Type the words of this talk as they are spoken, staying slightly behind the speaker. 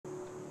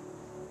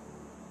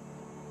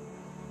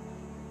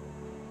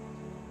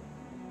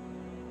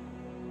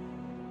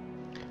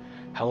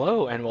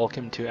Hello and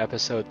welcome to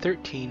episode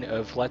 13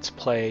 of Let's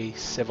Play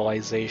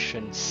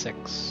Civilization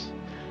 6.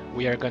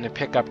 We are going to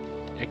pick up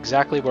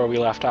exactly where we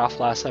left off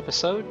last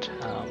episode,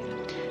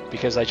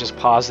 because I just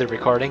paused the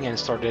recording and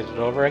started it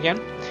over again.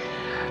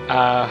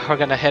 We're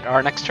going to hit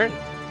our next turn.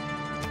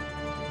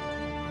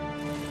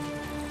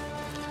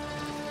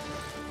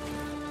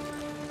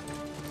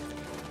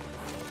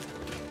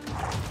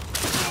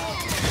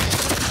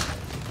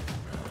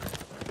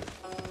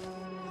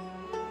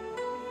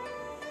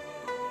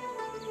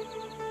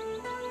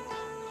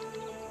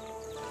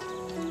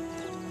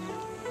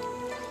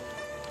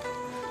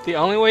 The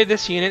only way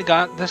this unit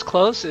got this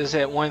close is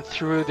it went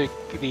through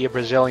the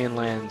Brazilian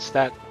lands.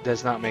 That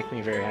does not make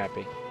me very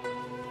happy.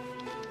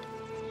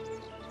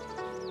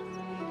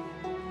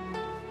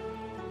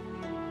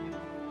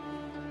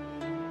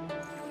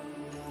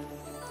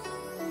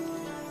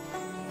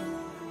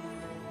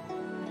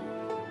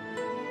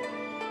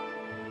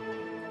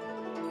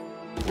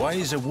 Why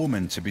is a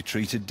woman to be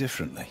treated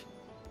differently?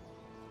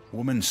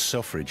 Women's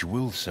suffrage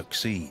will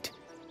succeed,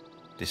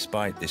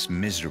 despite this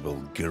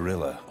miserable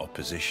guerrilla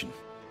opposition.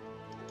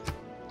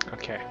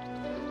 Okay.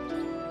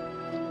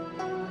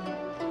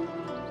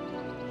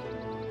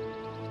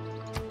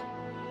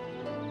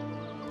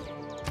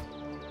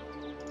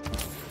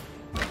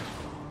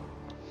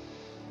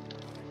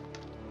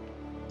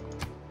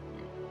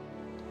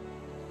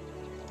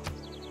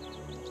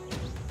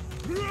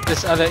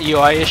 This other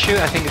UI issue,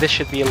 I think this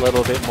should be a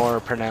little bit more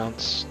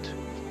pronounced.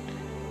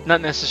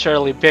 Not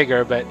necessarily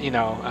bigger, but you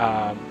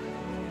know,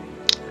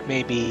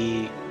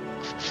 maybe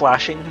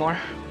flashing more.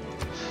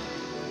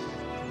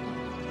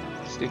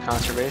 Do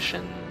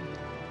conservation.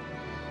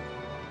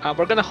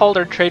 We're gonna hold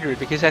our trade route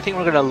because I think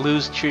we're gonna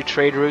lose 2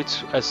 trade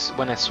routes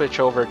when I switch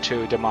over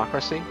to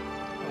democracy,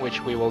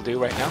 which we will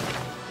do right now.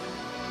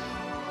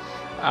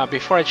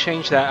 Before I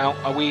change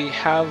that, we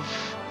have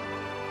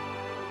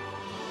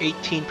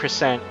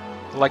 18%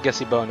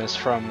 legacy bonus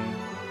from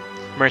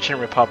Merchant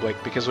Republic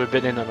because we've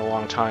been in it a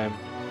long time.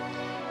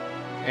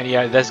 And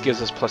yeah, this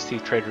gives us +2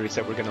 trade routes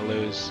that we're gonna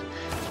lose.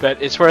 But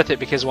it's worth it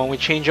because when we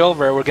change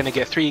over, we're gonna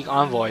get 3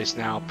 envoys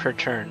now per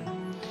turn.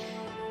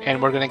 And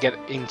we're gonna get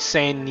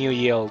insane new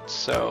yields,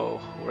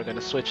 so we're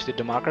gonna switch to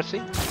democracy.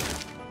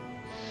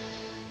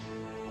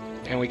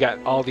 And we got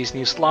all these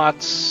new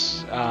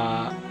slots,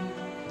 and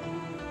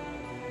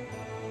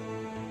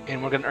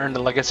we're gonna earn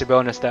the legacy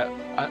bonus that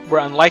we're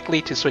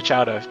unlikely to switch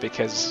out of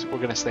because we're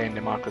gonna stay in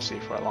democracy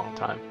for a long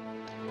time.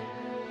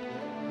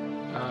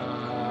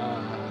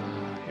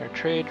 Your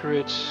trade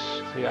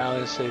routes, the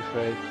allies safe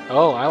rate.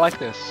 Oh, I like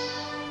this,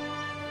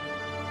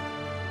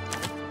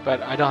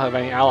 but I don't have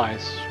any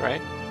allies,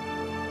 right?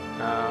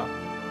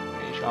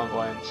 Each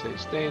envoy in the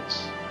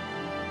states.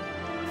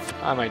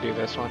 I might do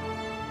this one.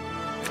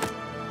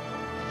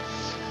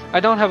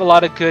 I don't have a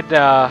lot of good.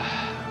 I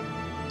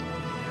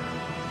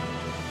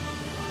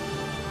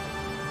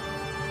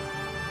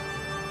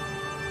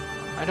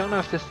don't know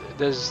if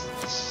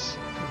this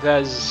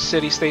does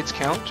city-states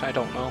count. I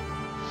don't know.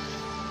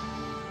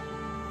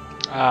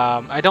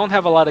 I don't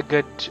have a lot of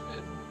good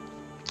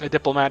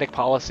diplomatic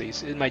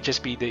policies. It might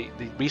just be the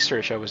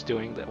research I was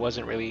doing that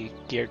wasn't really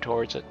geared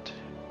towards it.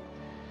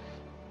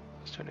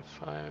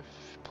 25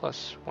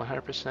 plus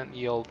 100%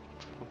 yield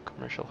from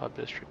commercial hub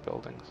district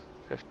buildings,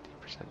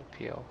 50%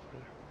 appeal.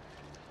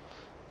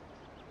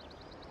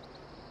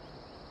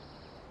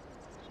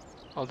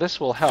 Oh, this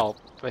will help,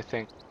 I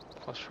think.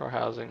 +4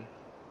 housing.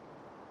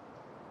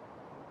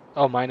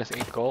 Oh,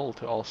 -8 gold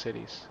to all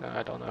cities.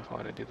 I don't know if I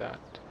want to do that.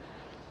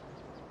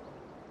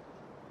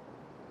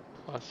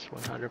 Plus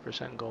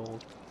 100%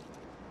 gold.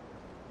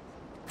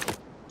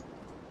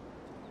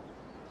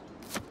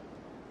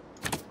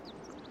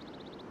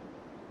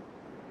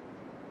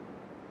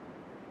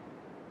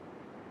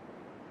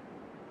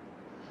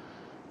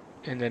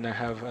 And then I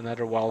have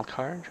another wild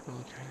card.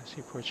 Okay,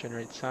 seaport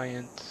generate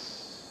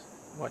science.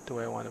 What do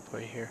I want to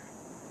put here?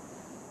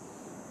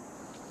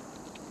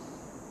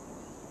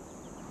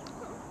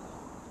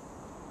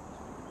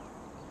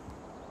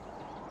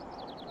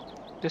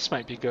 This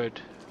might be good.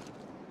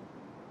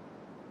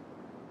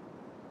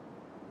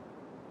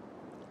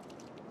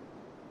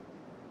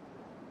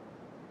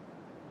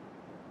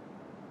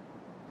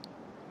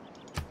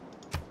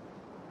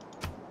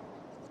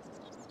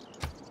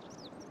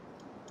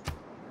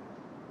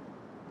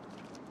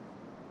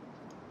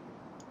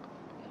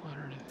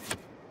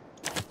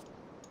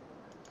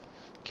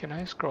 Can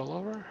I scroll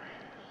over?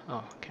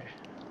 Oh, okay.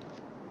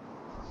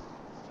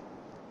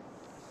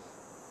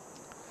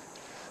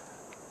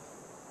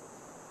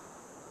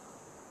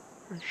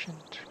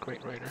 Merchant,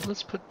 Great Writer.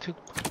 Let's put 2.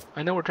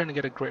 I know we're trying to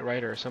get a Great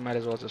Writer, so I might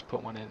as well just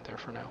put one in there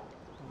for now.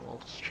 We'll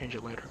just change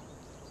it later.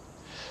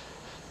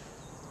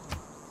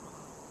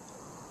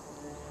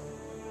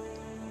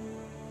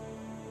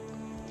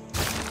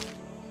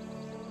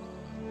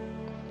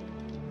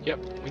 Yep,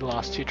 we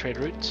lost 2 trade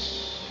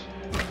routes.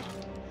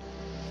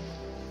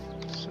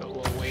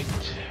 We'll wait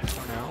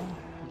for now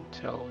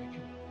until we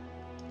can.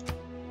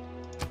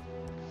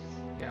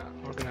 Yeah,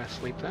 we're gonna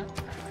sleep that.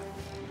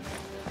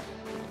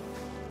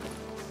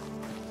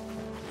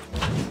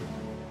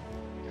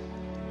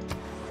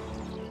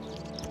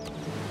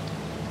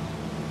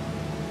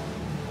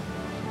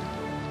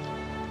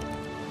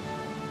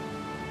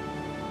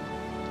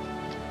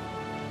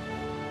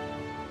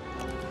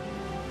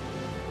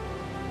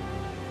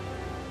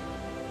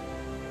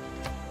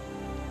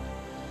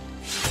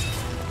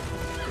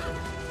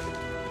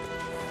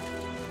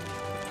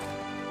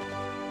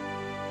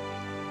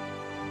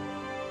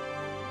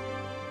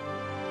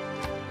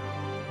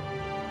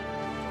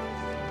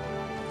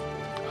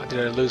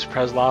 Did I lose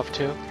Preslov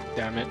too?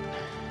 Damn it.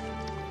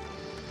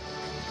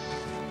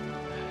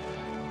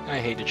 I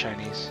hate the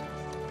Chinese.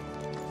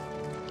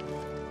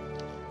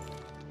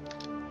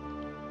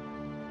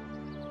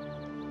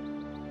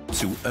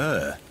 To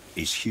err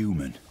is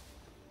human,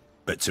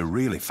 but to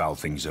really foul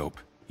things up,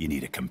 you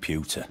need a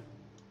computer.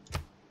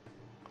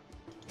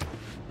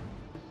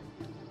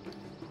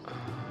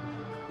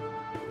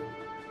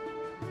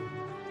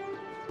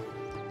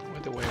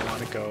 Where the way I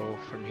want to go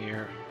from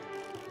here?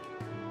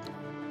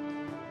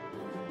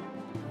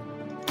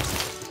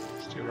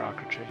 Let's do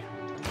rocketry.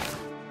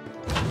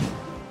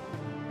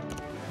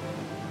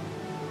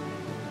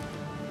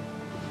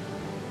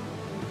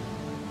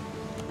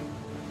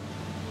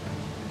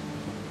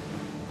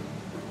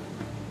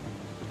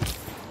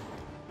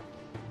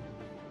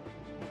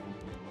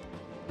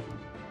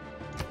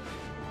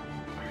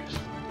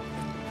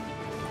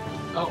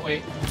 Oh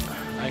wait,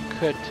 I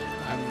could.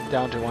 I'm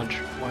down to one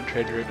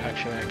trade route.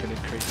 Actually, I can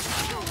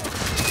increase.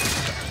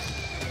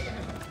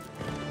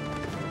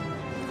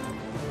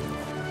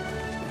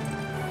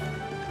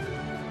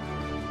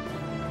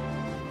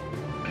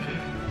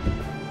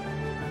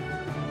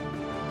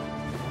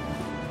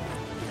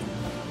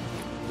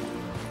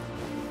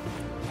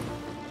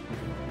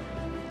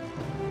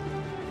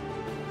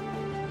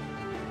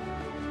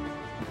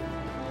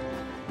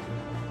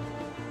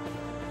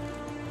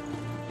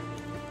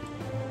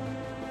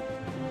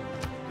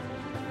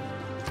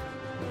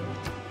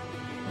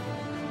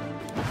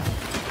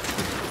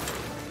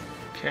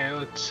 Okay,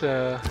 let's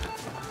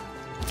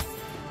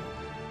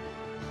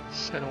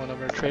send one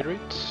of our trade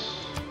routes.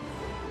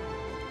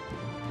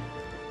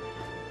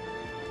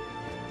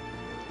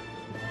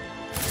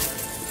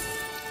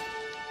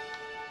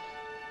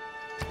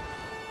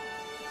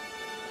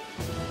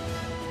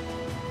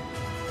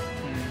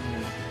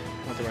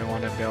 What do I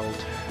want to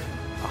build?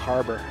 A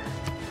harbor.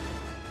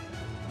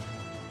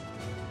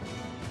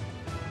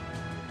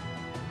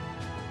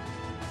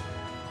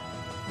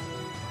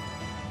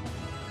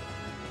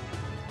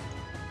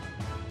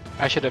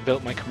 I should have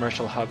built my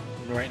commercial hub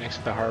right next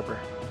to the harbor.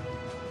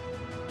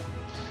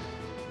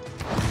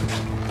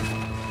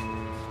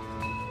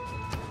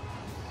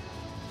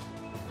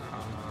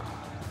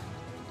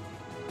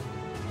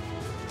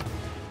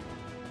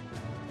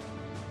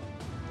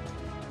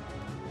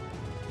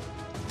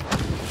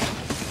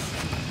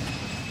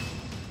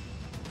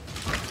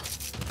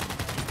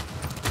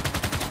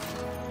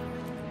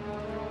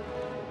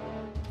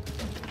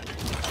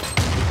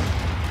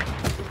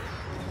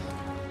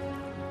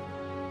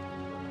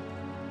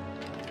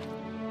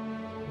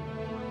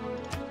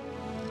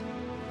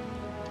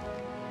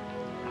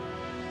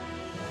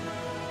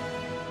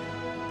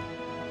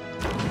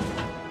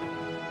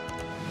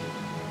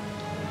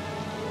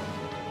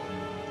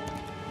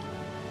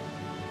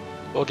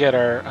 We'll get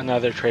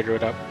another trade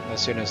route up as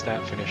soon as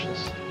that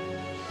finishes.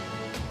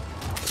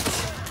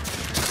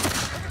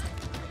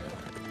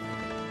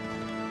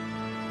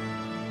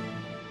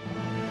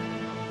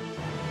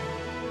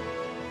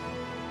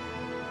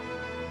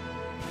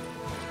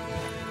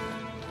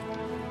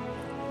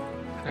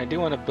 I do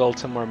want to build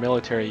some more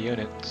military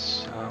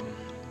units.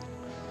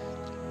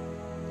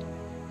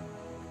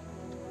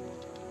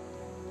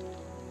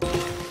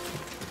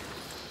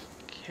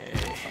 Okay,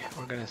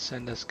 we're gonna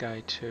send this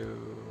guy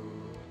to...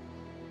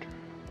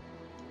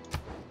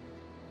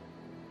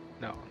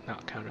 No,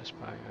 not counter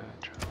spy.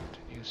 Travel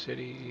to New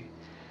City.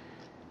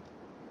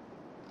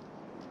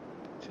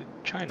 To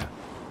China.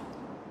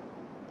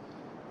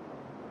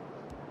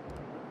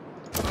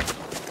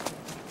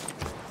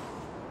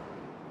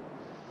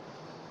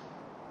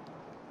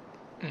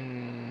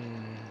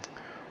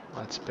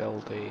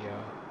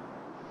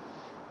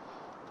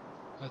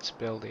 Let's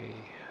build a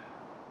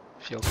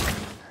field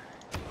cannon.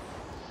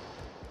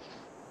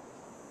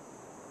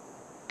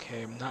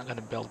 Okay, I'm not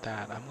gonna build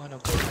that. I'm gonna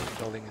go to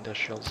building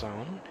industrial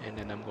zone, and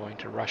then I'm going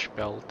to rush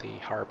build the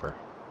harbor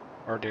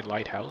or the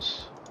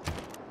lighthouse.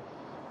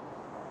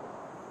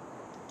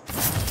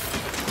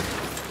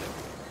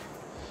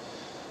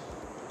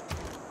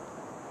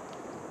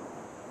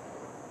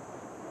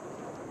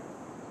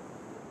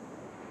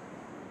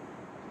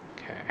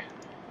 Okay.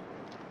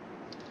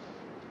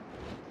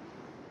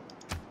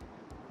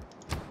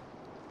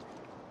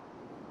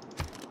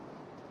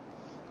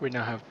 We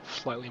now have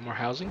slightly more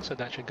housing, so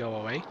that should go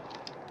away.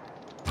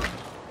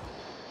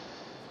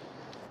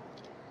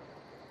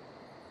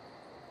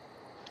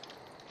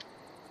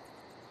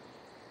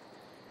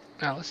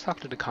 Now let's talk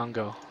to the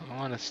Congo. I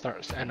want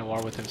to end a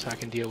war with them so I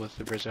can deal with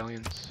the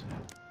Brazilians.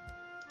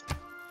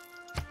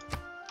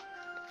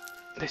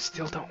 They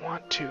still don't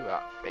want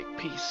to make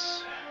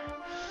peace.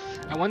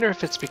 I wonder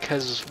if it's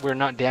because we're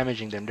not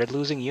damaging them. They're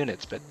losing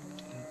units, but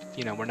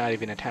you know, we're not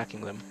even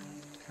attacking them.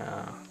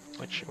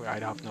 Which I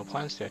have no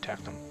plans to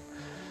attack them.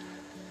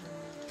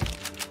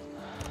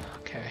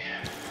 Okay.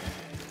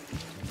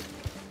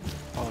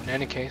 Oh, in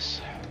any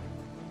case.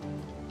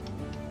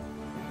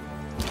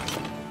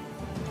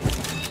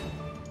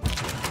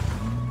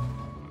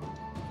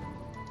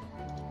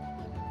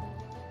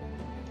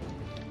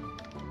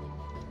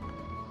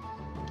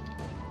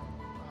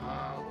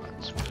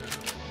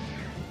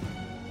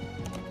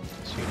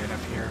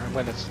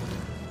 I'm gonna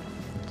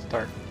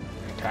start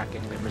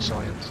attacking the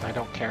Brazilians. I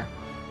don't care.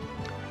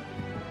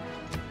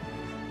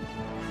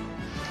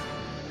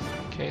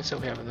 Okay, so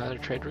we have another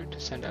trade route to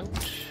send out.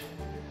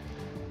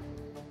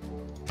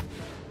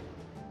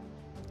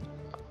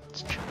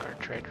 Let's check our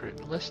trade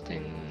route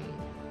listing.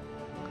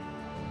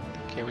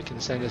 Okay, we can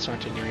send this one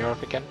to New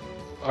York again.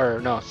 Or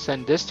no,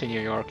 send this to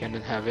New York and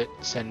then have it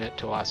send it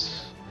to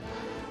us.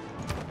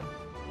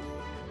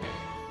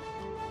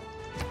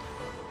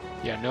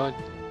 Yeah, no,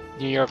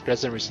 New York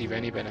doesn't receive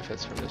any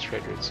benefits from this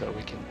trade route, so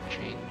we can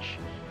change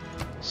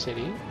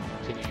city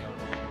to New York.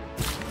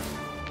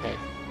 Okay.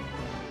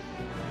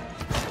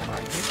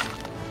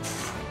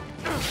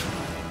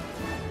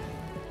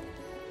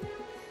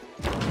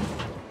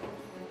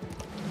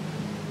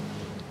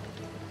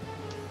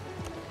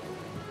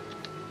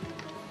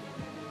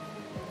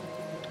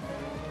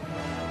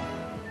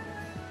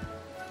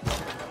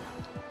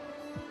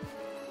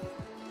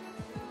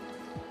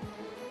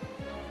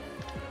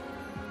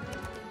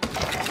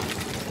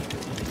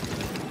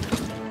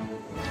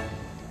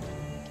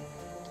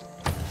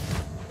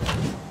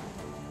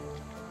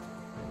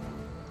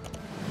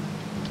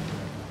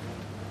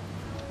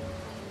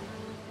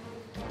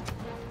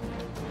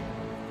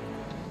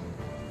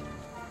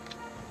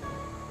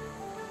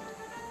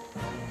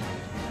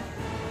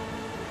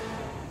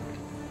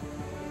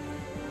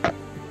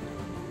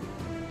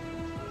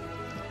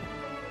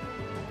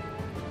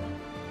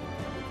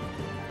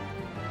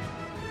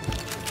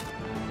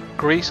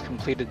 Greece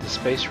completed the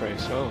space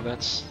race. Oh,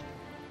 that's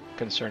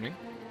concerning.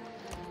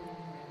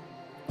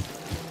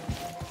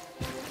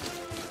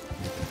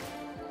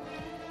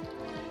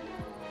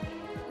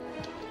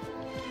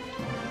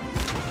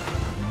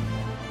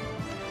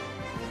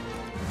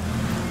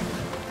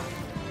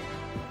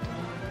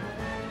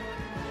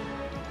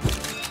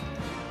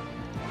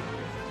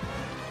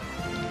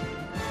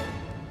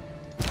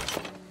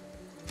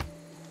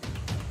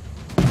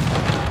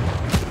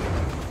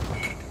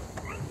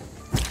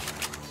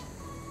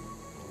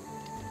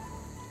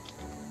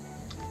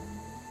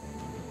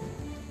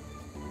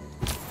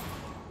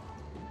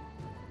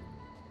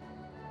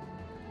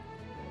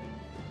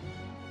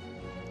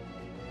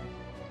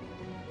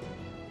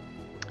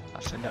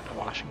 Send that to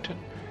Washington.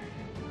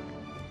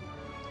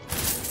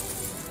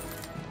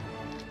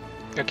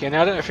 Okay,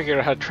 now that I figured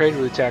out how trade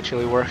routes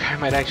actually work, I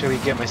might actually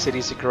get my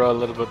cities to grow a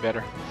little bit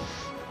better.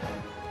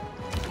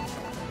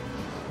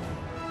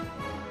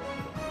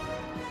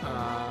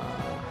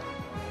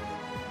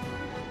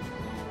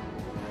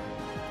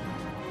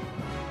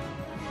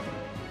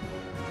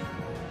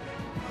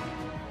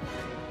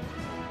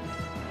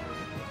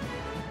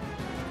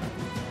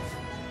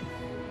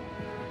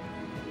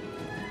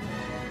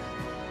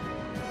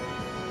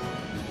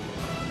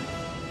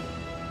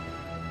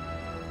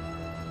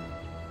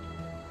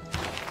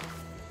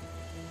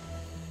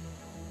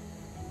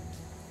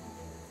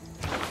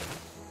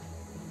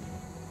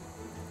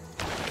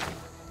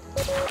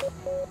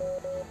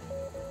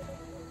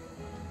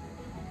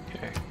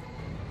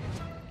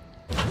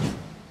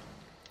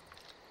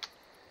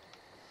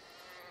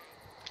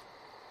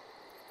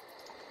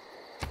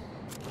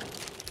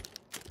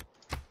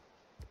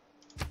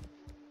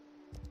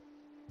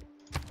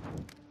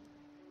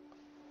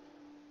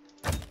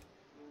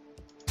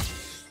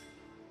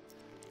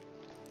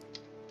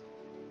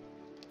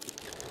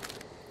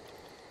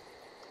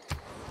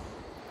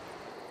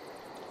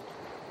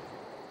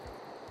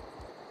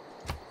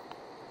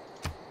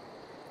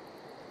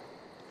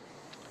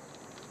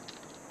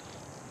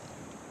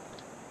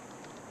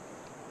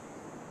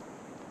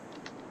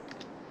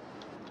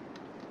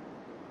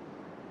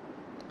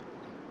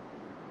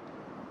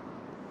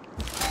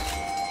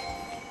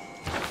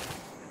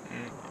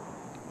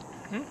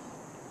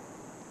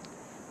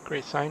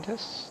 Great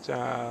scientist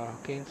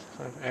gains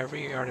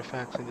every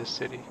artifact in this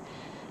city.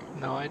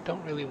 No, I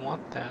don't really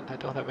want that. I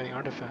don't have any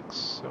artifacts,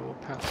 so we'll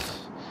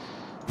pass.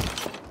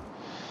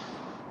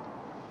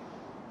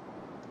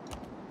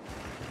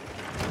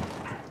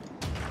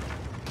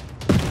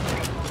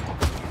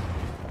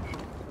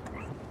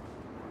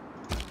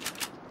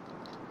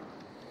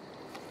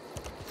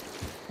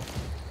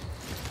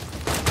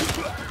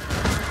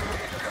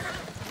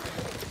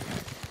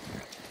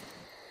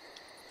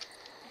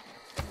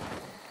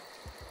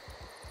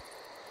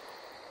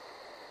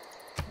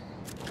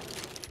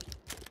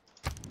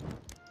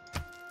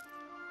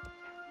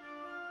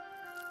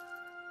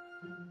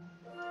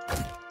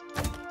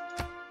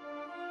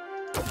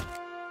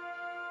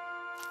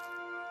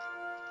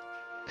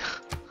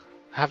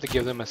 I have to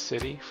give them a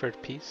city for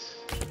peace?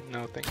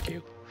 No, thank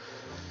you.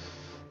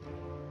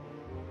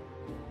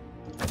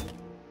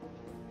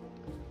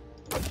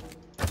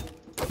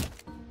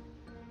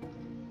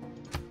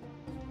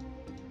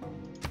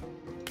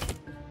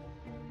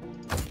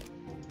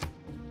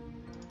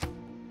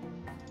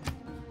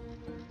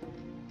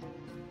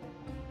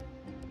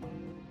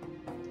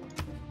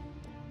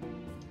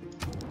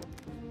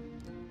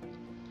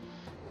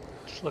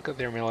 Just look at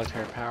their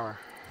military power.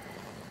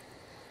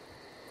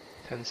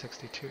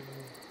 1062,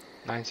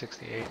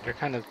 968. They're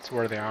kind of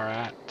where they are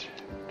at.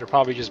 They're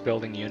probably just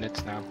building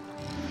units now.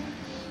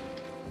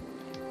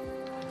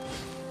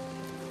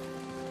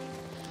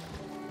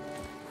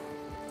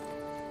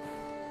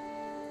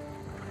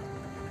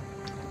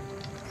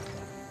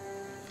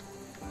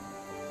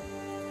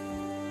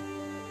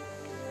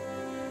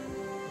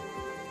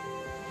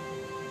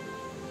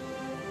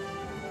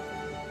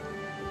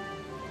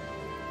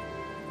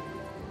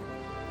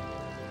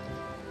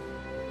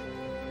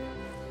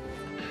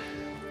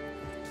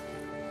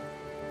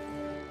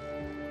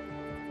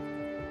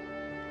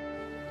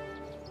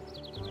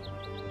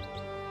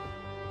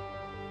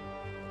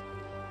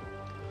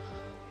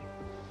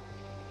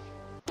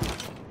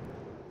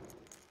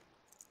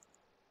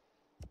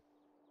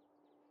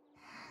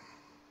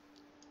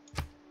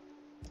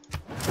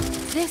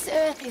 This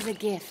Earth is a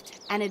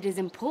gift, and it is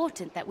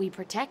important that we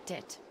protect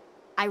it.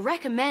 I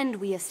recommend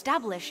we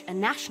establish a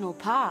national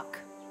park.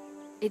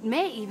 It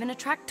may even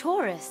attract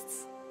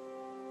tourists.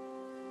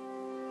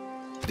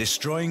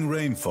 Destroying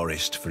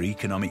rainforest for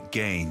economic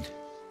gain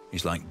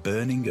is like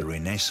burning a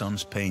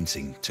Renaissance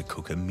painting to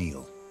cook a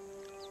meal.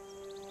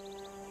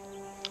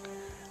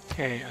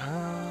 Okay,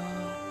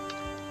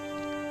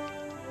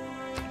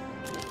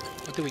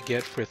 what do we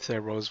get with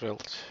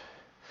Roosevelt?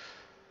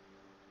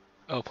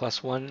 Oh,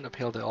 +1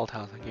 appeal to all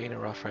talents. Gain a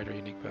Rough Rider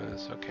unique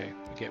bonus. Okay,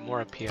 we get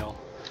more appeal.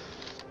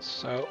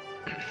 So,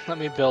 let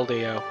me build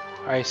a...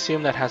 I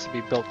assume that has to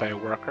be built by a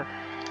worker.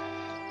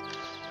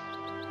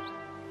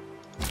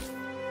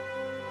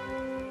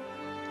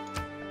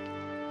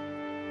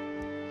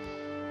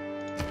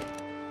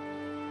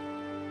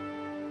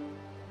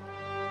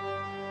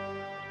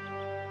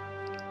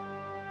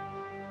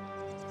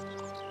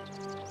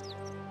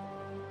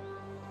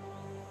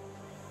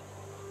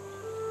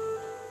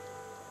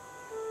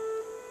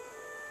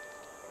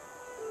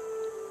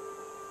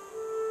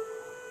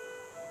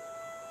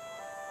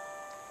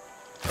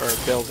 Or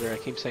a builder. I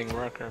keep saying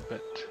worker,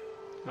 but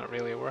not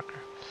really a worker.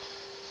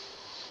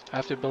 I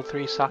have to build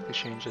 3 stock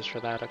exchanges for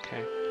that.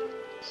 Okay,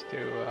 let's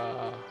do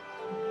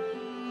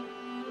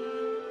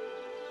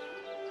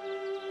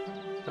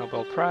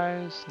Nobel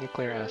Prize,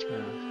 nuclear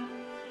asthma.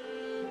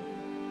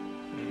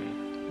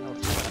 I'll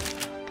do that.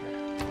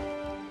 Okay.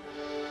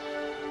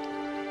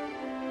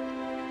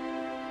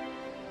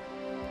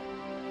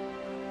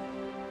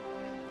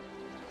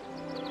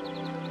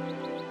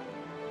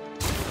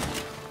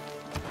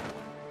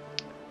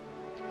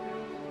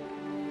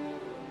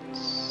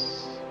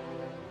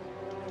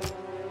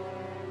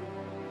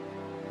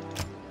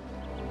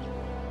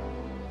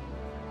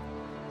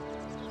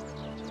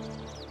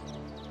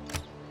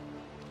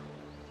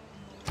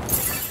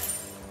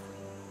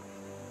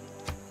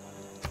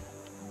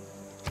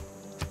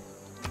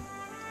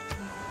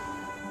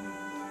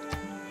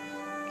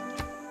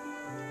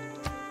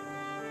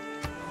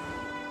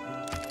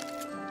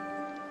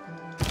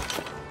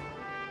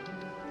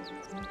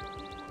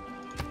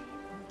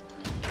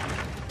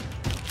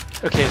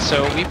 Okay,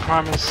 so we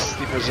promised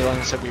the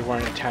Brazilians that we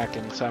weren't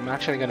attacking, so I'm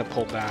actually going to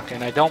pull back.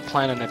 And I don't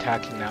plan on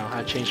attacking now.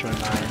 I changed my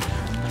mind.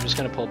 I'm just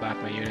going to pull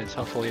back my units.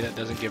 Hopefully that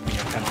doesn't give me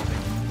a penalty.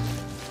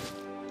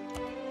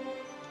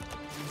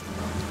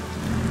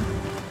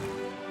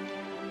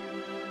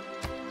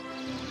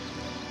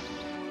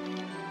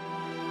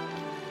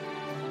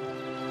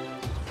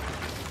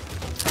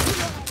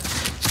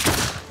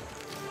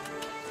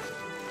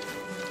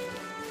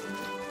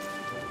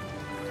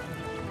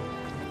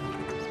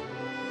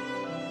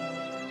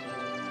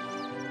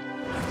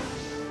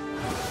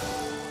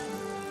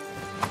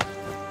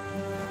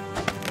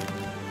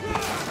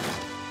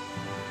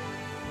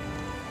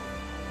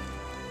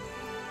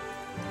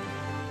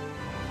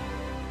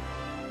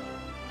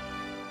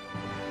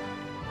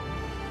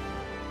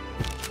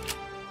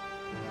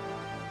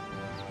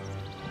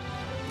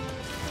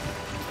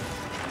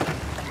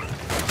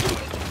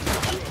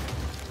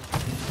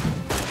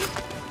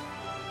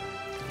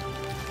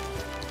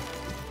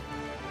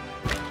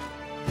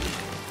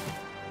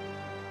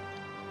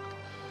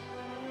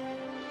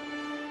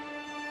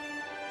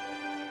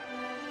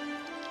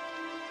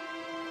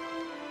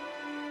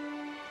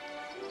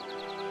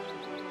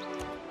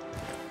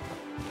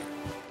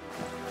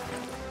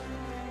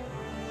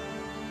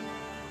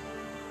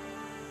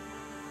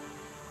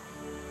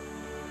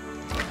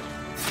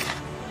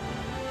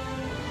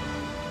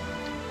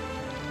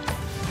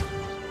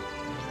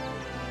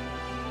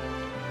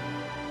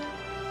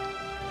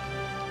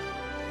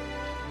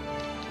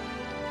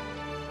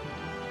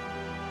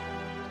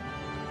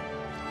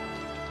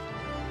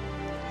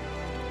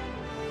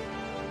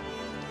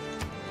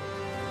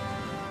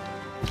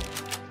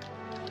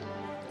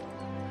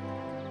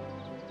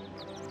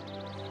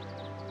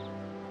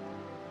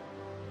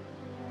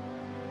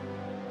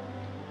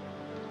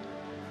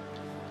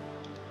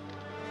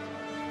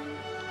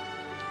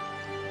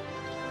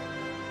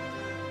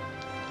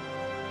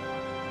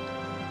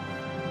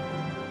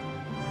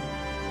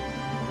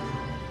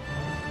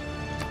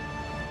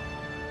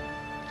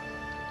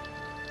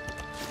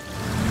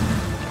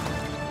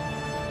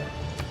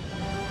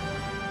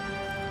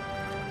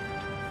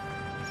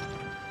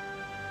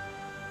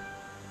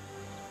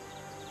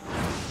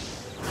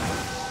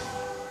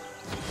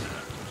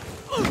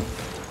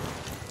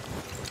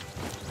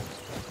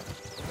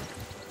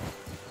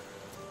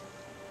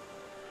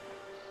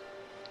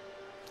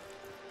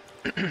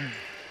 We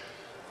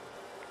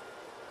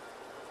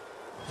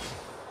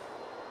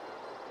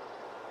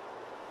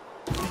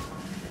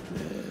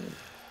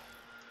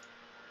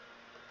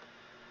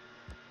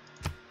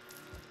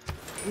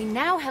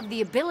now have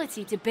the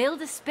ability to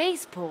build a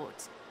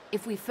spaceport.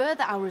 If we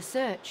further our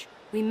research,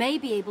 we may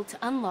be able to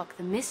unlock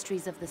the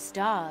mysteries of the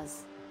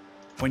stars.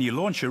 When you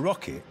launch a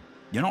rocket,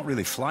 you're not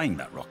really flying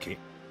that rocket.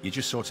 You're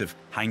just sort of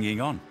hanging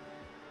on.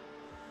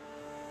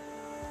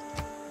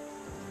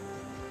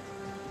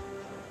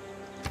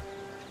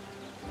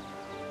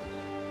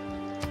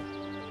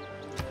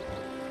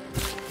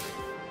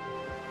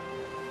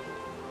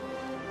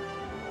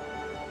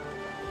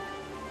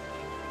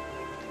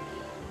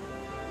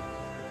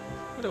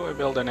 How do I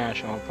build a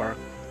national park?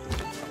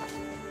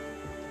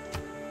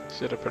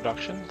 Is it a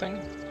production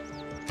thing?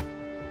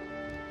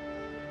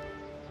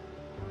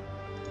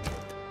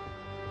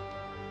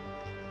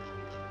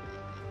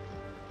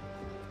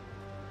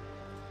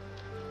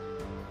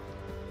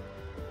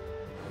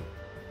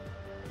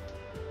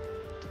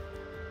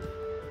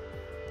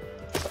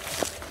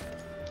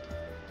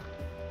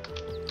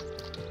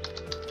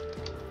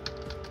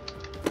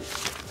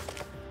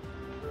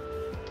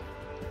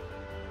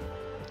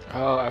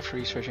 Oh, after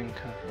researching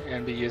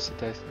and be used to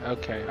this.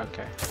 Okay,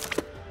 okay.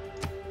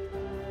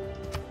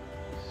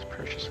 Let's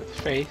purchase with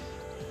faith.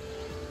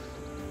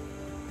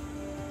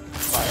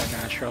 Buy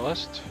a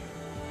naturalist.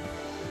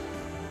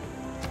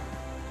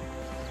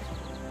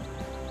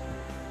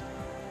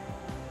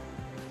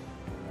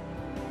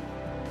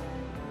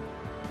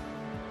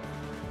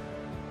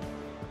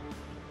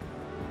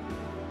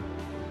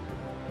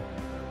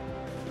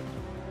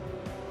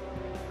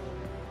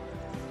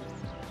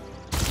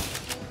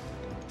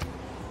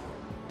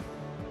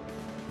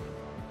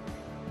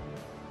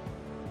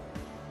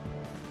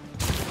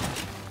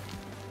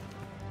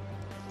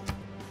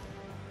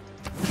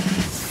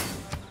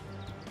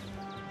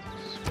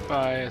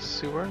 By a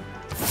sewer.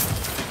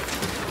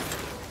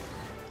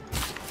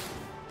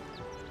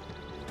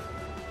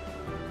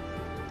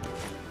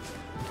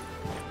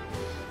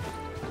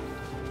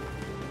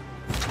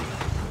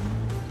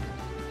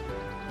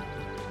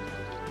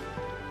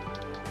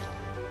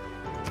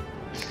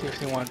 Let's see if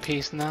they want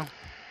peace now.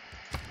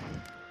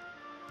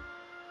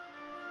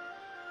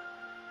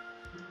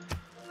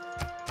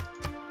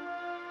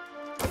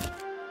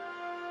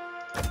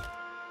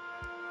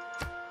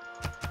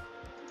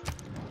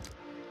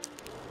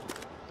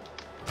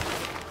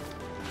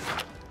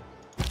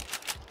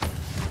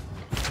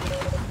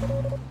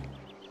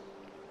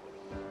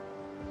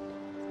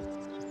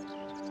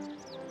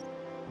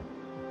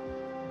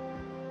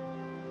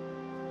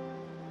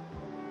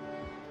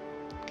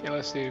 Okay,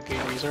 let's do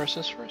gain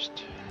resources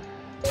first.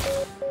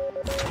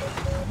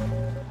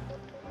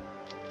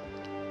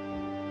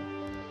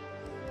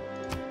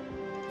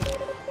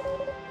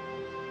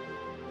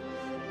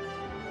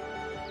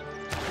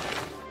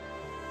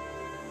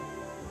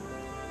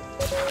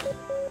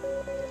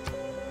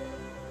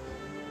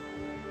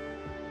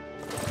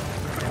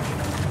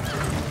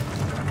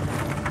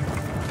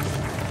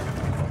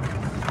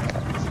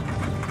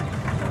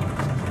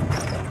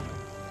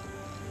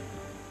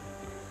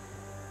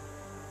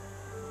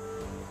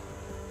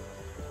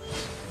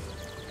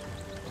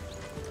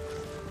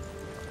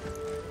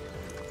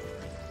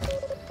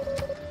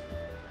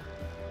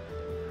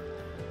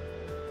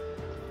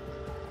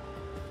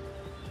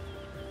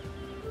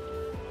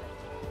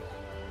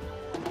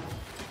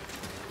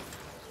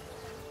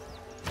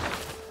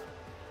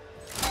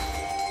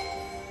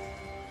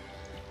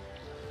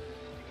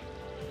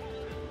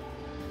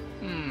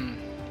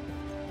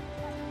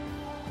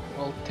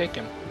 We'll take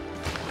him.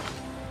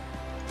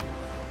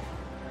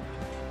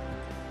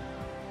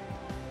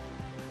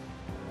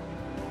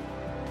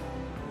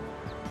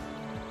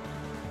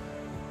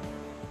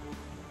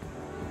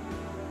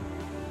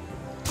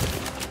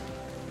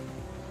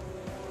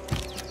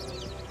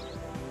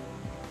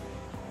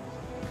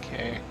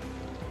 Okay.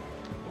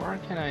 Or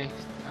can I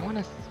want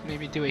to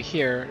maybe do it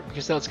here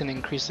because that's going to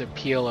increase the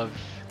appeal of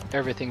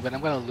everything, but I'm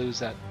going to lose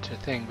that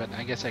thing, but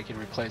I guess I could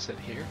replace it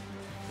here.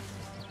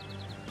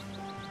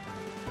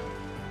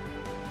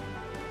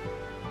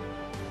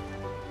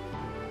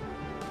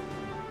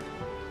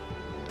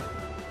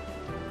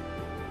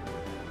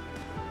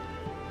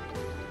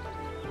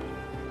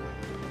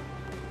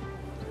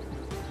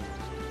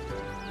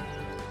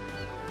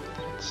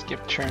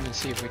 Skip turn and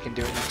see if we can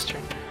do it next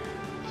turn.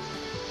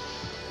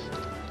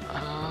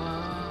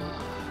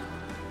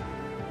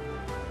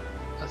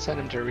 Let's send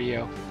him to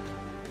Rio.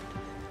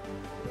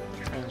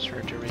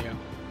 Transfer to Rio.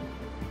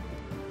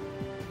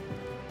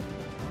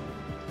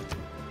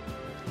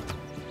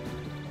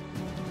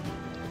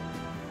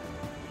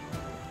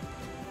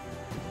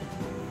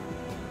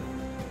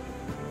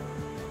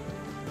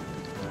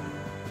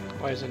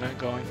 Why is it not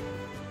going?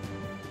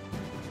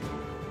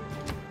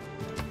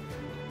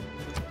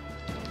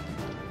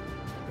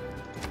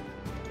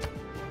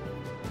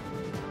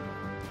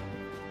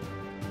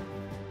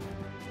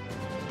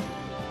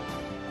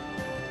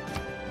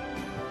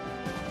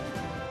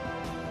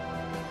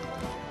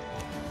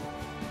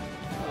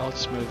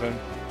 Let's move him.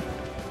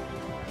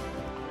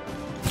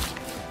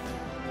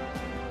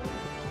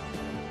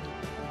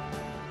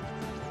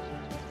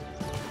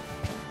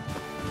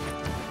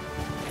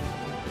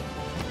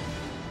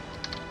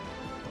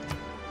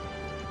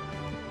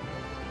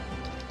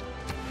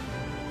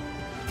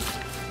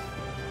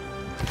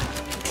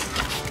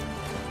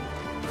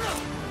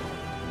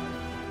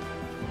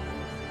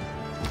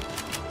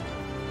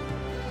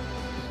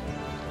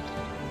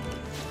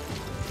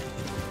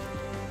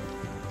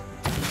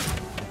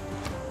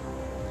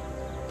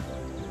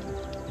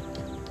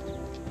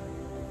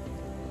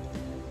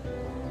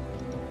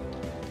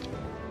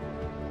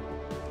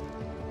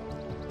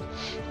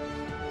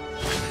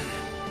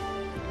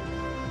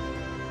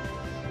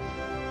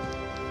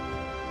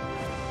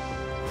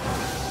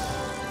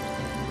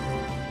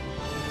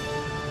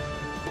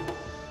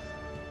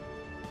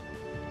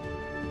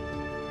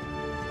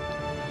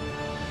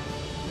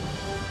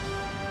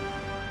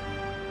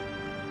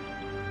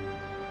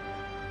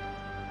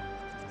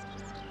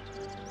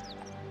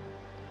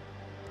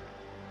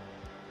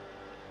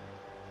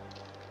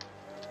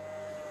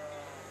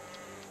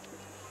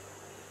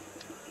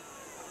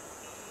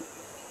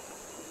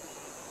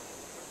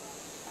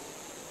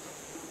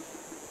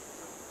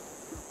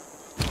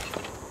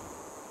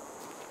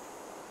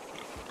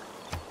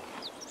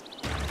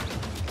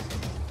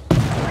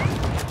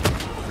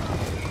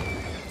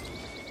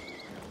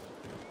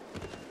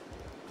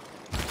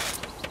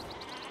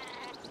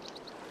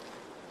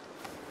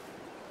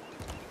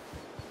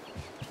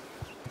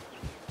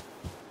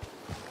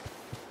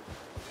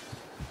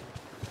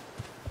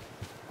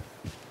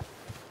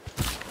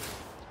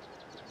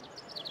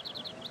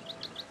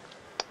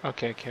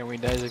 Okay, can we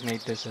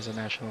designate this as a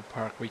national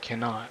park? We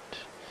cannot.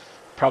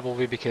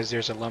 Probably because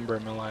there's a lumber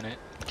mill on it.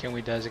 Can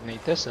we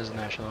designate this as a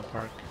national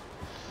park?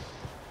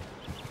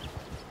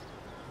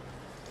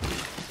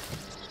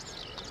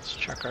 Let's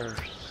check our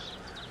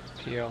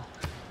appeal.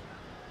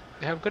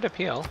 They have good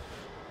appeal.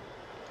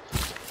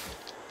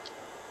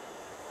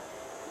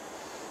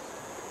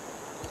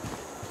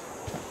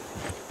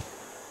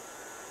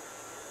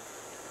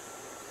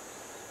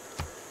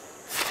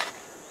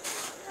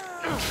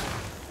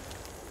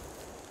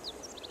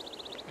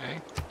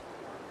 Okay.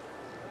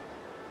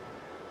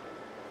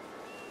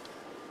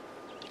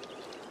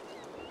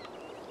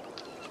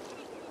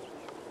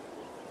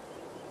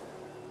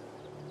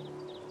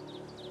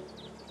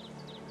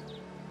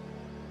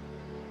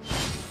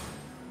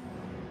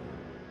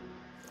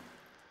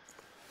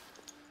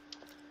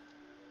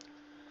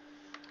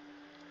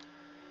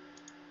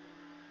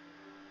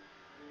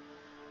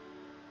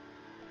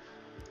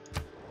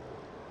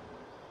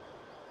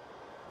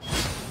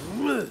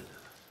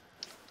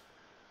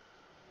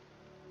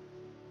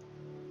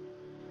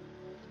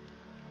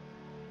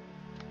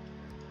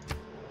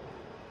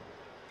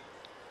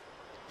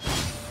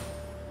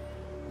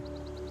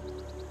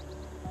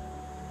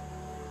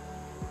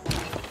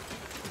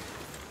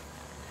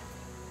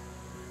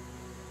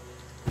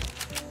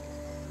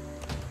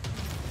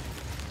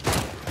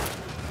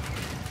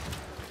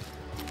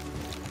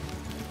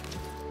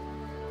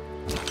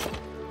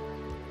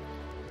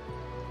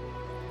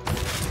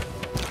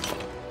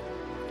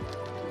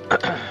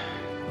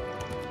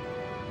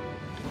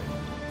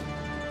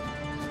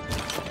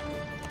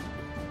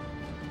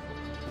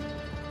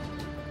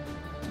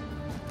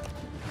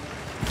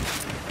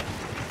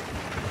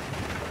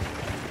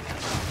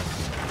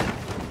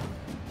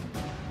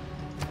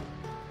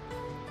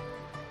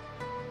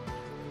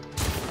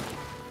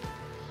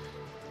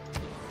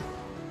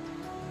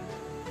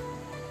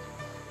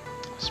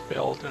 Let's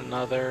build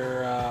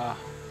another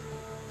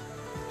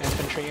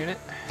infantry unit.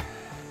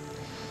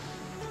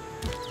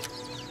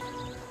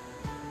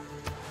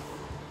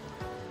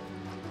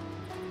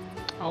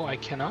 Oh, I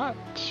cannot.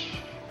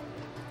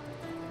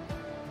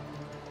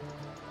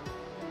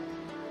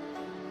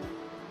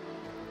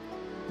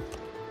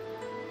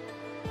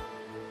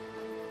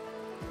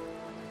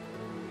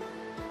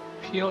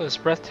 Peel is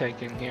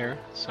breathtaking here,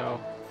 so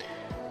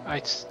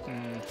let's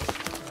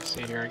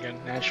see here again.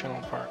 National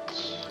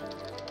parks.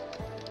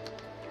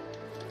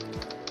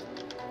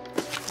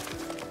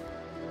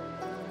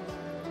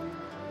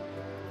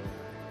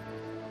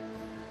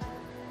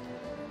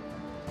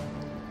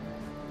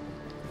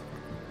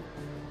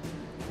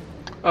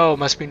 Oh,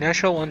 must be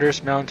natural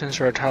wonders, mountains,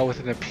 or a tile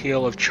with an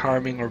appeal of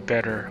charming or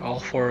better. All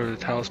four of the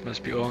tiles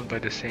must be owned by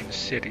the same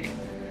city.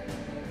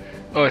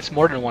 Oh, it's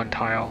more than one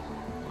tile.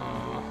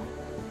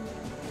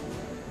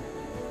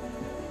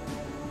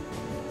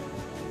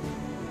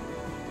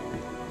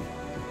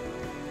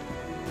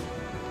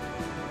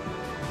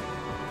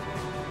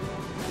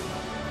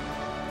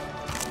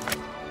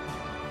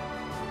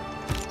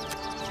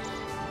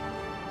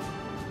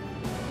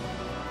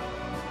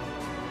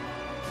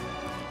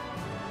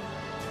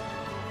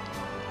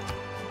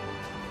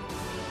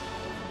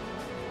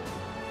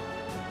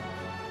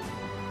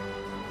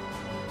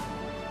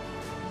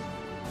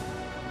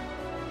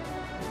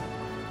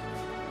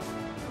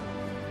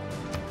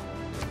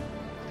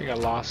 I think I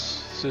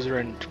lost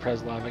Suzerain to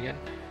Preslav again.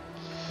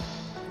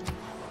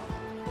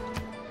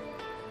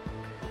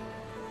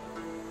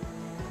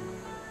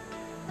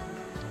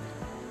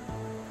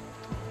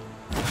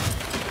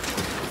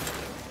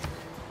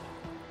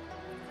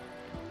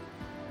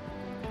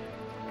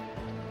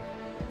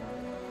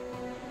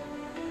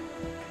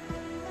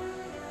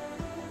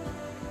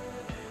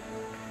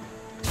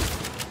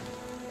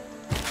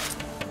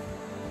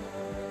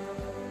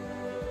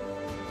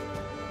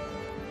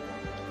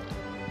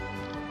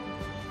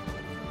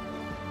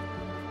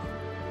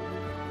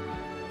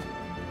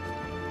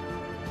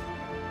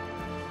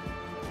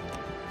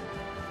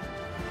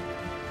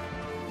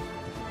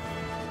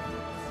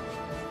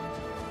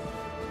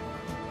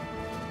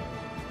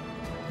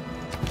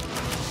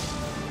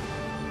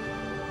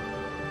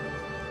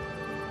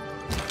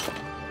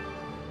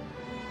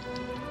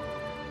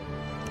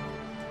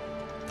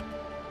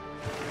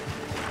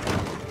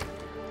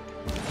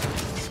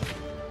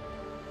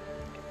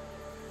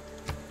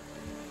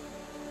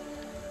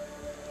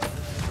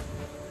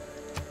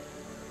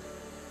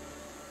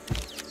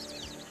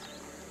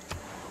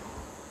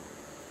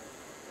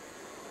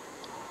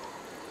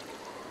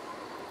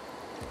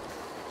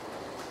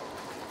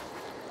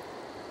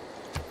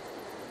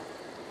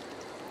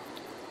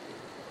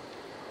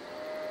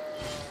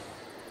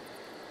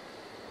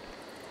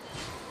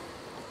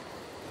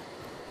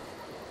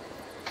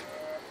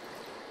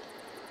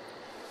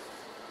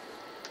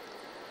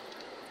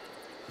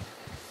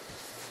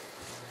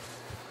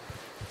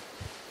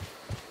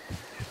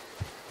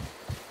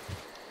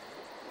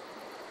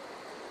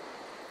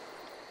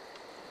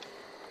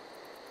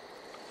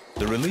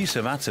 The release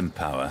of atom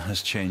power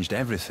has changed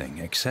everything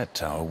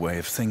except our way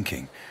of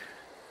thinking.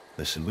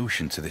 the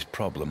solution to this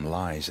problem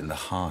lies in the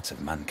heart of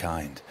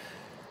mankind.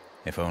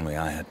 If only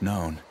I had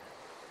known,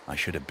 I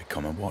should have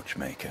become a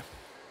watchmaker.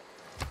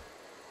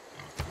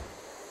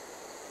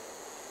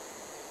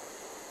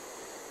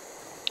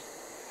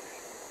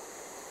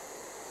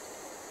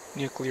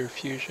 Nuclear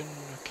fusion.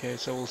 Okay,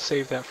 so we'll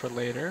save that for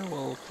later.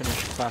 We'll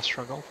finish class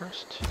struggle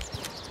first.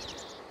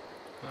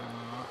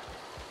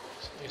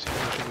 So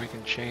anything we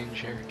can change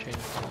here, change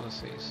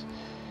policies.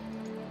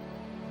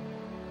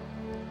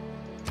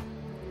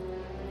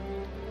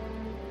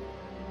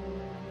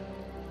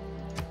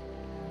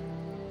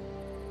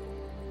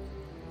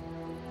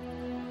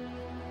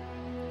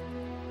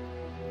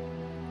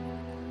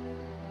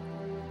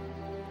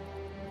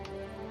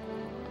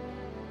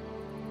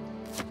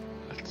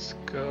 Let's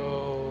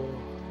go.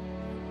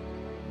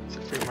 It's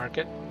a free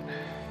market.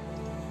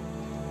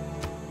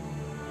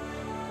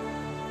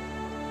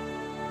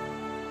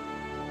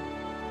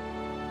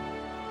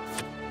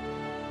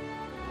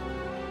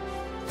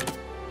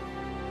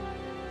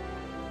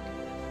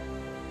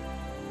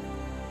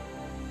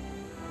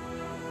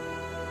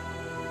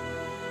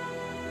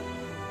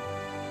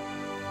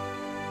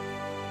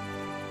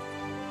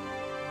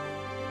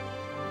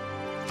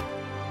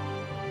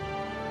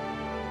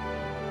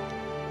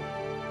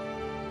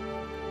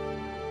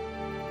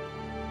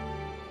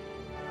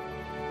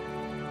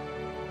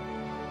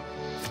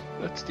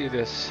 Let's do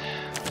this.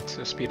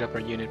 Let's speed up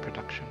our unit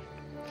production.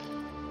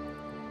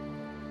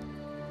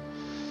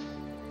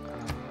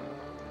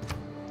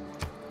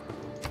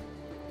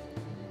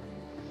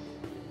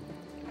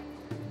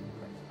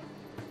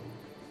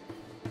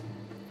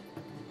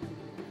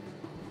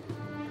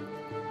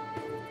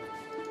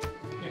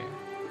 Okay.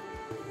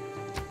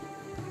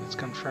 Let's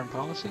confirm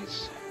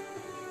policies.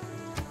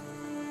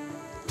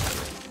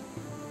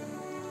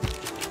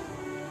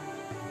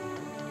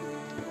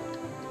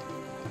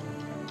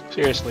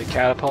 Seriously,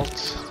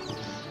 catapults.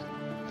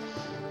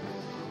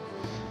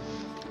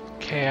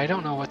 Okay, I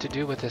don't know what to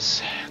do with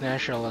this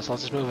naturalist. I'll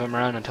just move him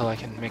around until I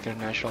can make it a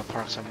national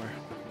park somewhere.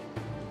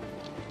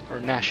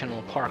 Or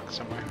national park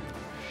somewhere.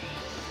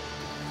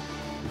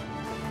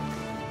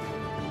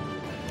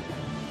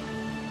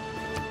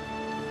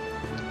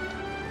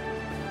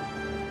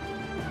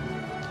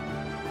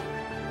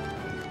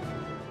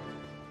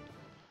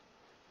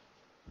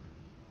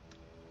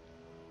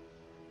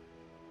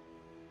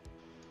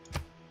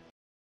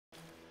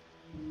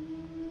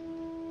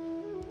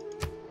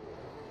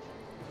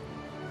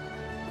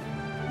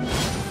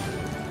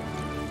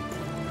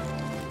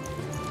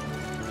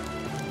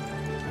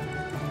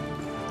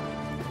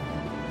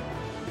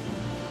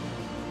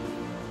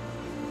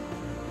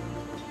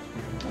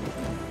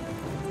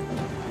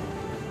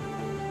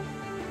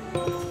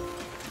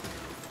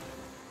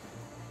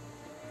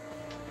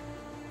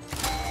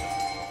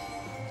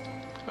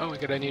 Oh, we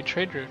got a new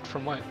trade route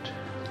from what?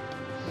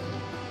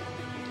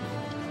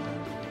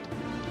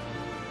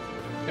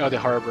 Oh, the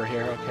harbor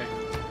here, okay.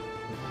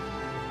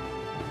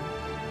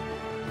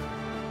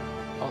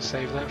 I'll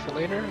save that for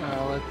later.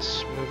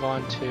 Let's move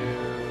on to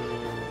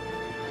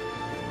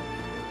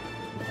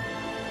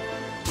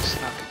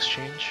stock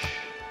exchange.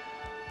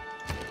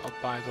 I'll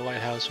buy the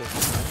lighthouse with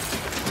that.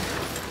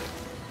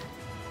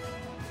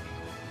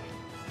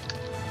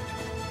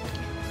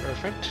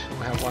 Perfect. We'll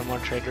have one more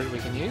trade route we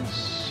can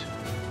use.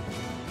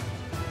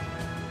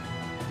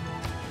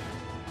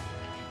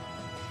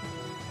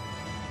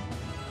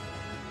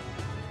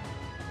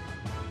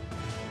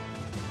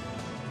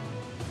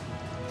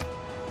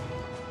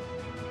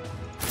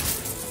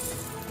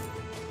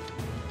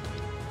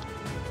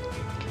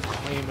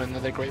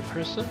 Another great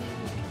person.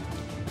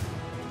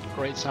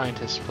 Great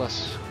scientist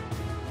plus.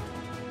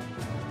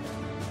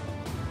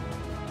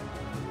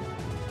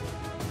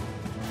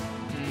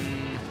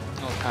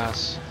 I'll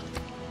pass.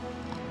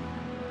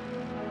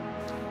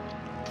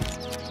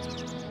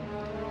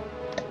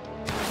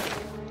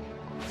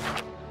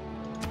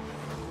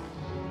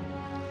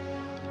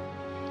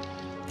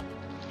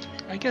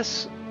 I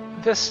guess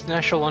this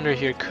national wonder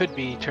here could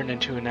be turned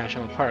into a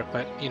national park,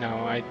 but you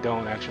know, I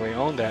don't actually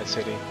own that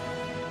city.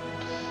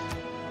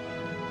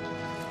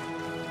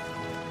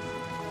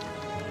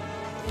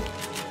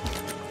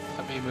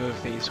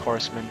 Move these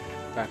horsemen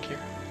back here.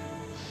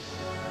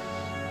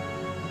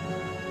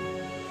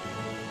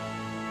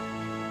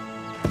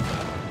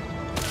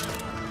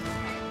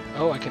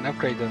 Oh, I can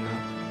upgrade them now.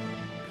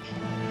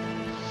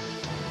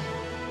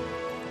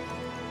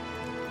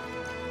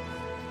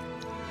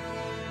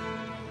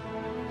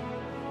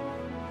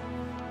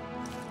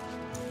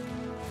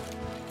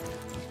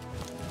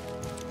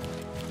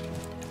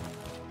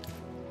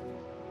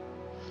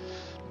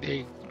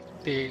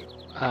 They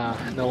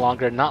no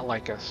longer not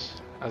like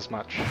us as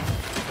much.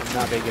 They're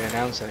not big an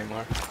ounce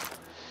anymore.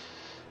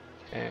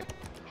 Okay,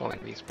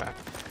 pulling these back.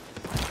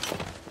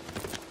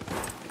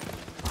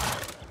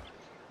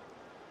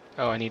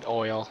 Oh, I need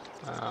oil,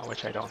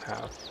 which I don't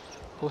have.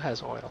 Who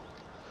has oil?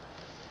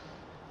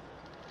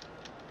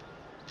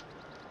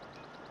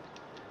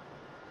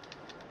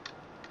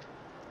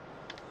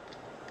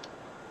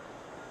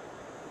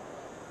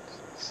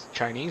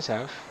 Chinese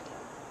have.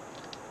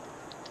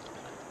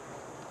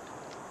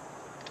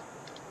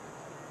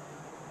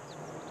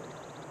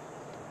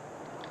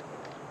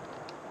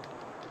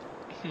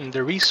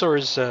 The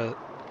resource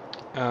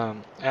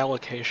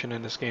allocation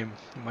in this game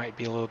might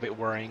be a little bit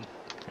worrying.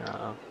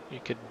 You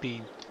could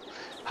be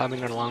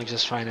humming along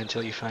just fine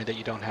until you find that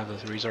you don't have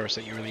the resource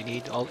that you really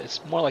need.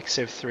 It's more like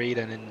Civ 3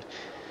 than in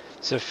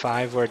Civ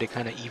 5, where they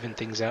kind of even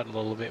things out a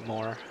little bit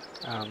more.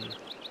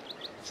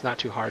 It's not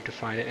too hard to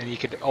find it, and you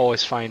could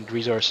always find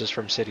resources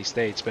from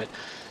city-states, but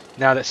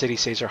now that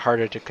city-states are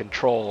harder to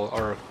control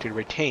or to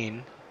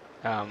retain,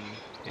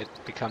 it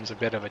becomes a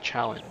bit of a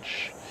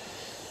challenge.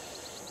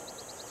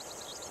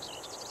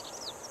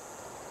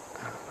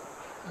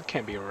 That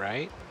can't be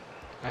right.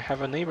 I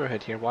have a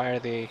neighborhood here. Why are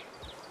they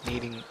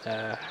needing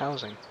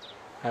housing?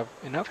 I have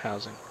enough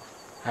housing.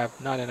 I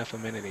have not enough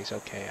amenities.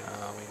 Okay,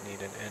 we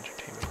need an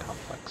entertainment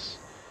complex.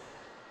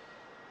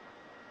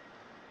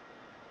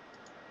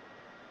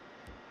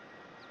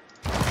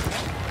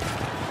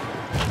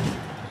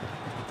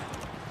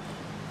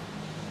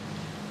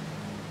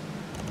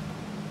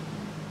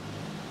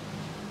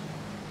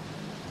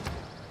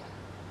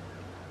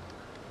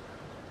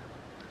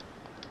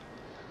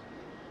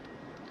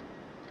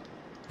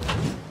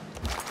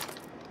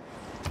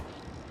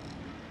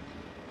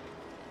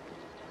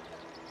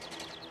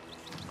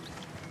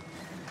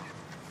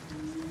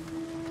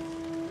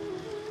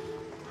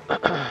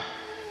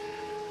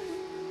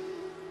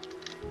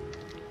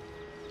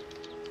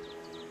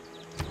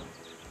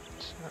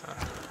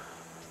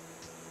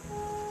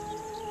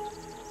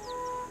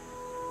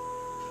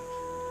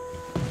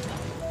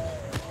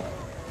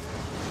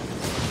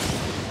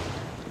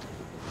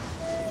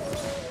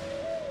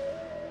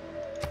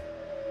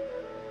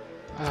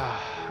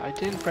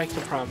 I didn't break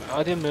the promise.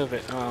 I didn't move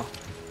it. Oh,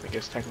 I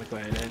guess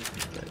technically I did.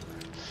 But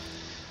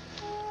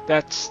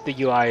that's, the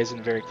UI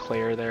isn't very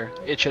clear there.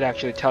 It should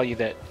actually tell you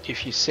that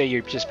if you say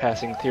you're just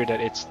passing through, that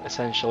it's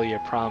essentially a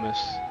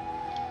promise.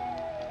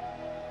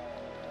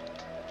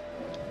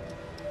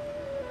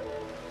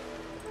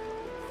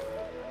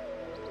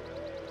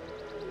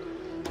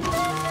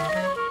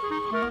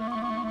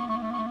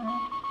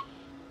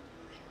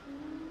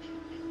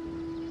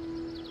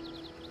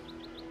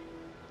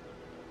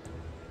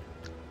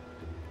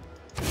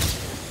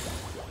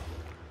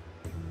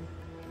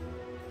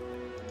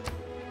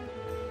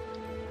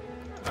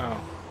 Oh.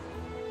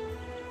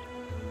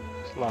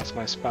 Lost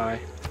my spy.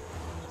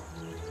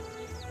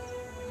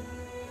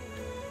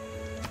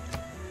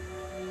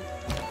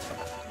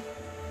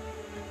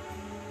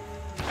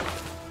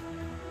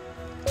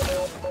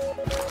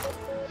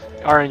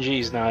 RNG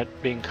is not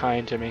being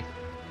kind to me.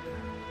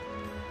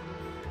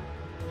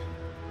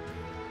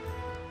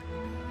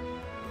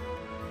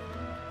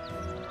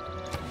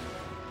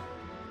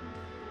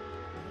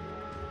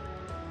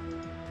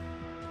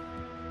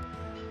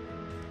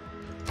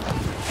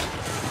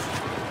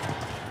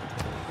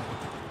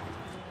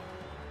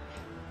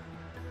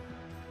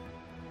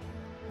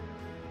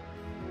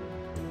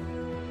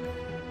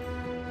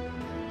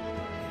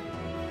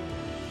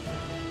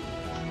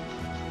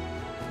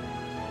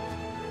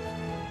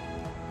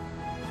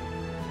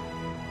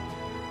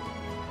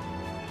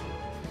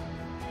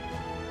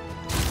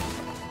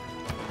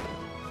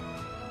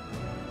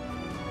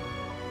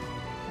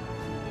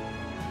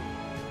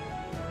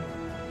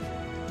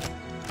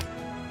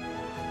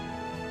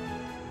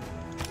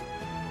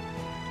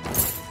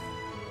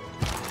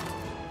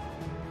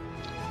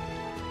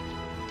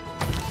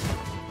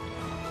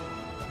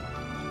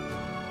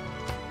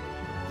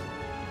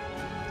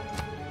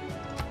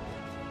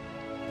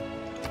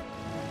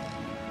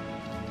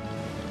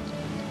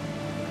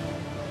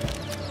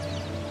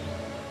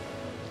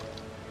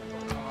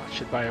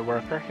 Should buy a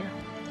worker here.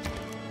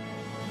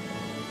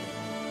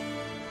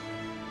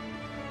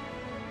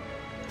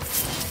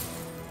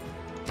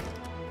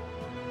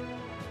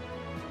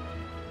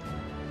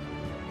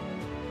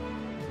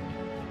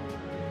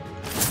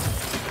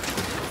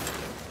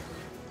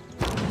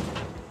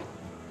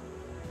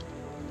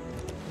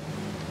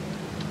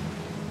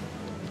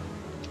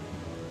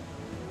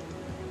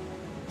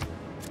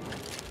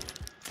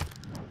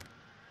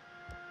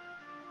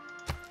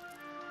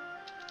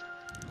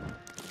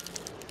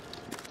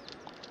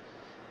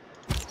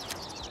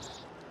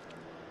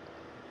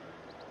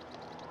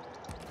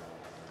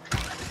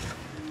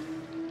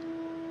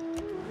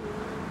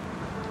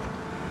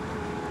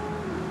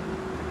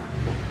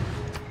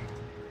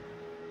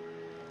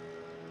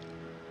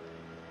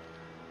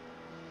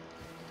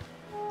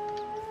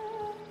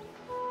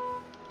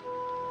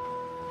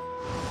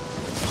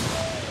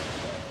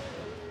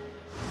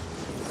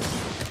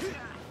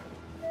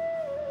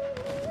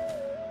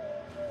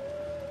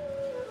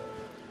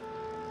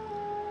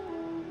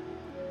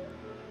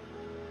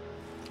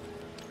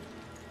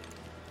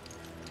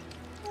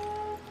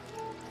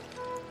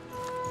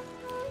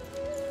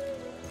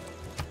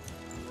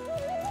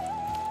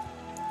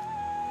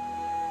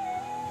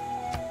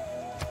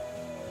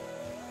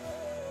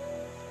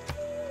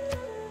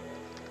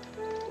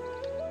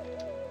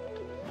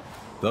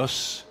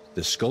 Thus,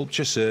 the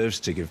sculpture serves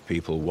to give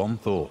people one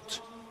thought.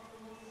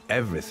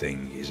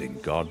 Everything is in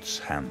God's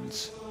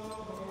hands.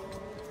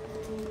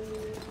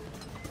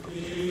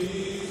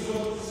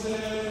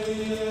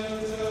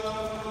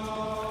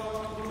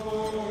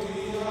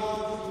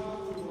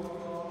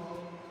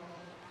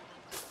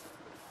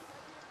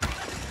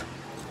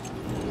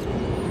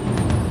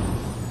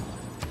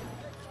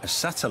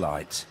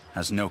 satellite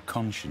has no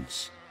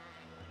conscience.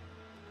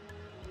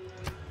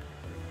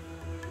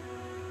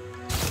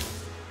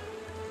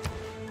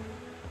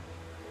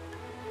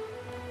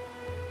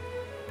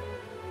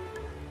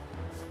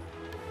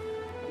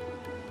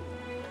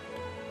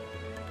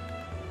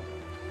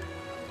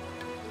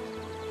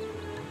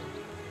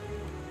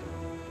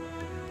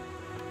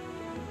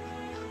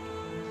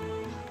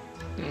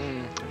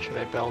 What should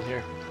I build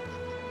here?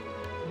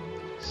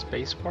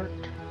 Spaceport?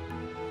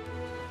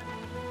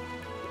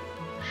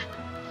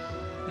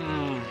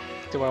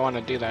 Do I want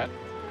to do that?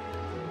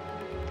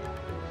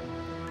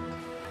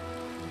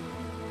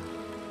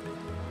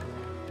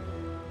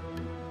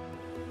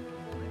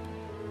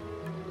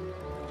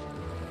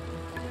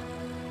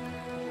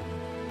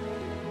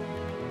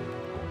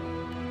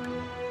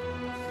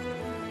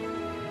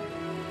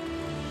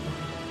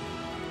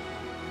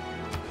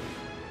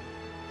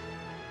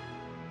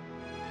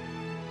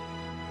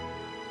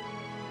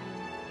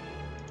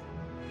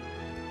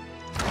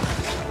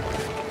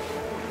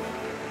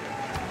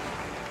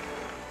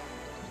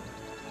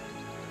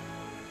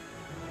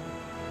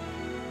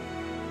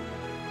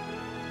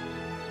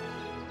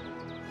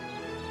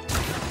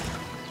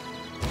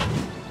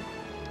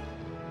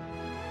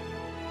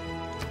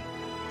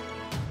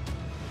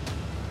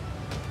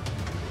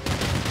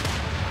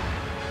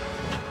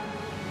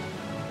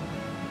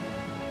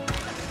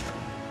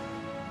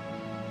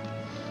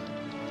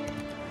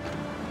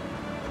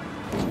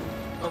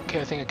 Okay,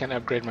 I think I can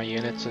upgrade my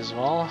units as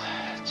well.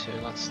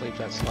 Let's leave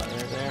that slider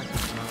there.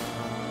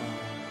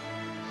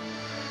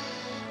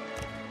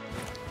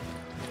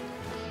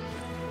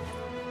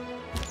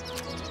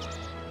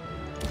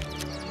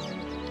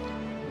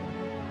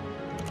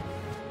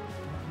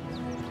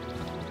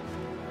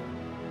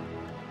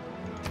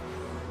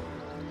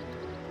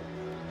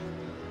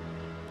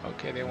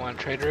 Okay, they want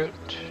trade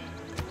route.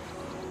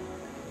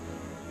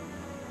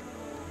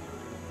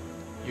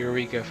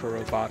 Eureka for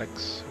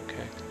robotics.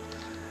 Okay.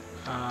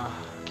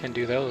 Can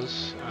do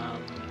those.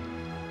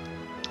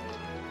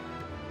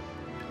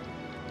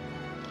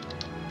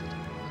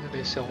 What do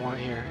they still want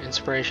here?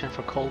 Inspiration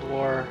for Cold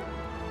War,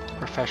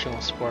 professional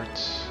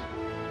sports.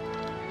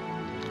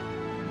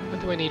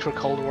 What do I need for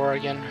Cold War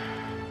again?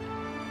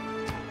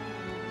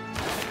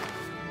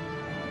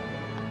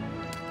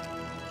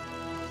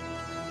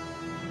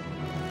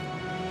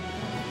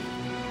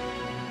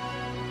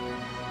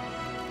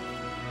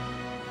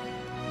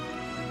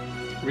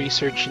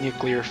 Research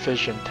nuclear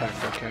fission tech,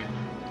 okay.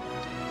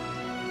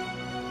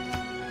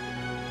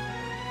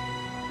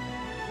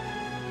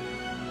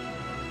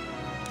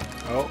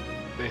 Oh,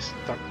 they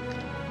stuck.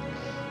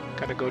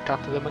 Gotta go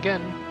talk to them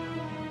again.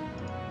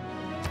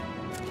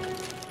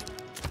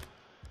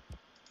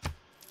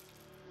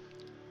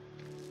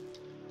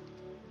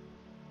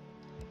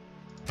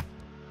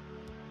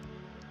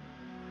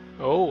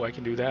 Oh, I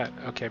can do that.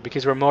 Okay,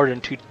 because we're more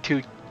than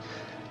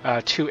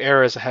two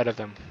eras ahead of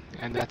them,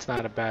 and that's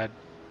not a bad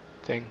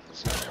thing.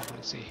 So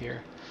let's see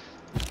here.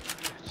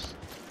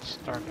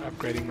 Start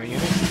upgrading my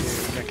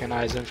units to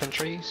mechanized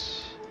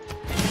infantries.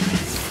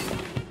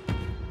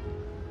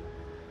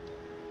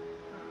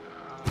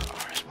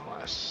 Where's my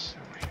last?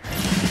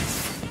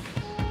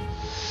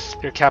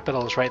 Their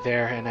capital is right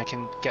there, and I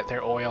can get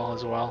their oil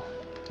as well.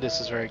 This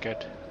is very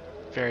good.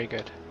 Very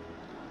good.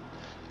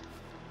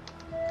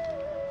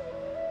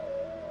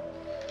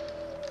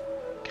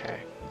 Okay.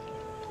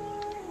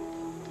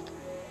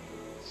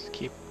 Let's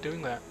keep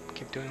doing that.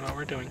 Keep doing what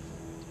we're doing.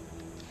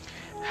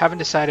 Haven't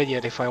decided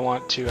yet if I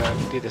want to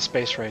do the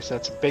space race.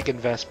 That's a big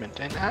investment,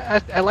 and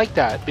I like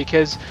that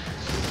because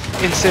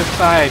in Civ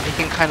 5 you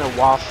can kind of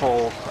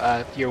waffle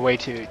your way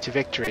to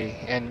victory,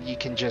 and you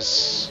can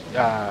just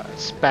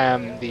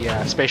spam the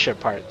spaceship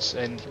parts.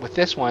 And with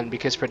this one,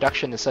 because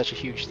production is such a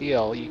huge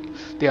deal,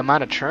 the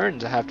amount of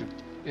turns I have to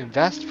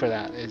invest for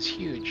that is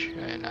huge,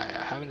 and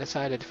I haven't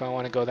decided if I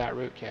want to go that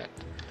route yet.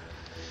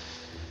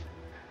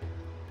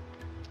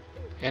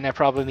 And I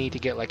probably need to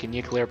get like a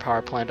nuclear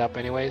power plant up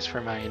anyways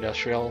for my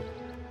industrial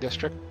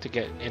district to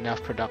get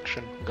enough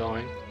production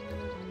going.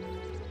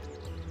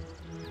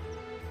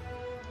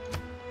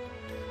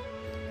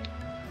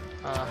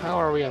 How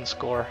are we on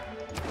score?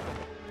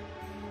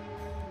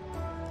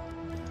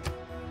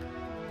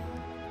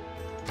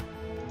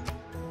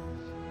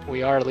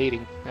 We are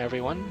leading,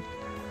 everyone.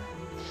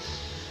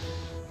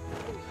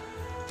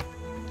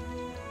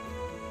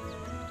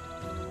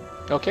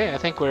 Okay, I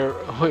think we've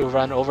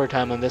run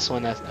overtime on this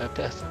one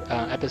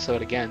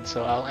episode again,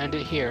 so I'll end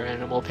it here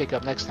and we'll pick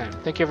up next time.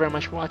 Thank you very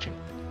much for watching.